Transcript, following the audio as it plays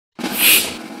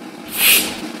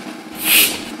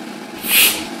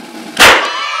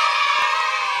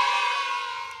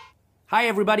Hi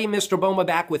everybody, Mr. Boma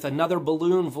back with another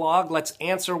balloon vlog. Let's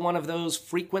answer one of those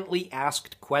frequently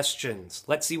asked questions.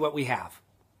 Let's see what we have.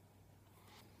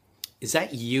 Is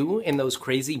that you in those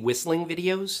crazy whistling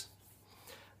videos?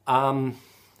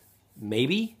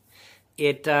 Maybe.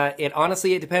 It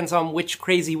honestly, it depends on which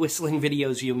crazy whistling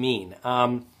videos you mean.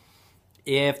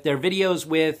 If they're videos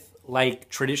with like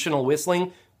traditional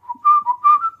whistling,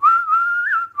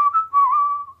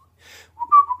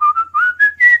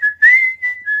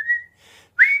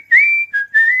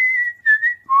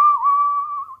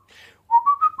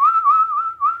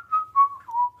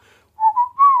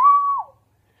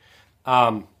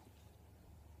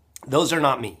 those are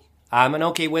not me. I'm an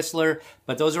okay whistler,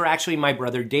 but those are actually my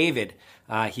brother David.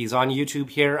 He's on YouTube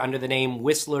here under the name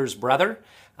Whistler's Brother,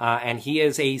 and he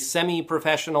is a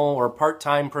semi-professional or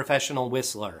part-time professional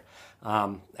whistler.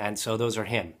 And so those are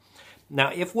him.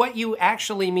 Now, if what you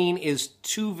actually mean is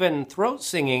Tuvan throat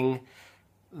singing,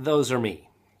 those are me.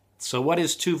 So what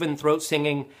is Tuvan throat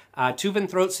singing? Tuvan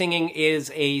throat singing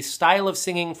is a style of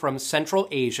singing from Central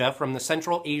Asia, from the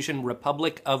Central Asian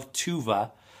Republic of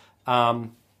Tuva.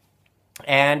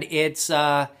 And it's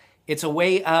a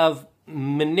way of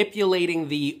manipulating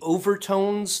the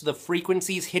overtones, the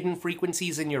frequencies, hidden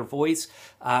frequencies in your voice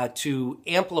to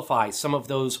amplify some of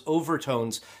those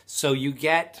overtones so you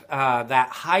get that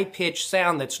high-pitched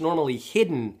sound that's normally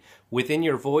hidden within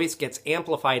your voice gets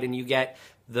amplified and you get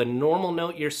the normal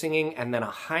note you're singing and then a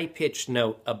high-pitched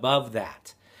note above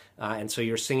that. And so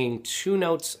you're singing two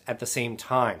notes at the same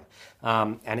time.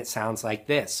 And it sounds like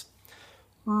this.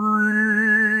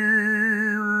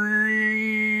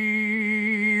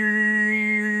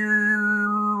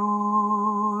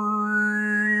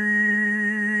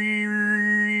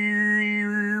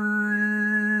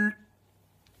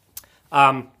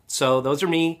 So those are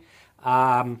me.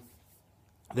 The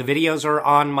videos are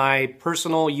on my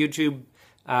personal YouTube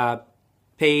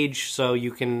page, so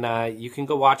you can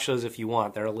go watch those if you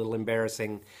want. They're a little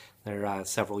embarrassing. They're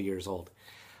several years old.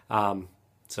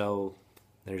 So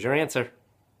there's your answer.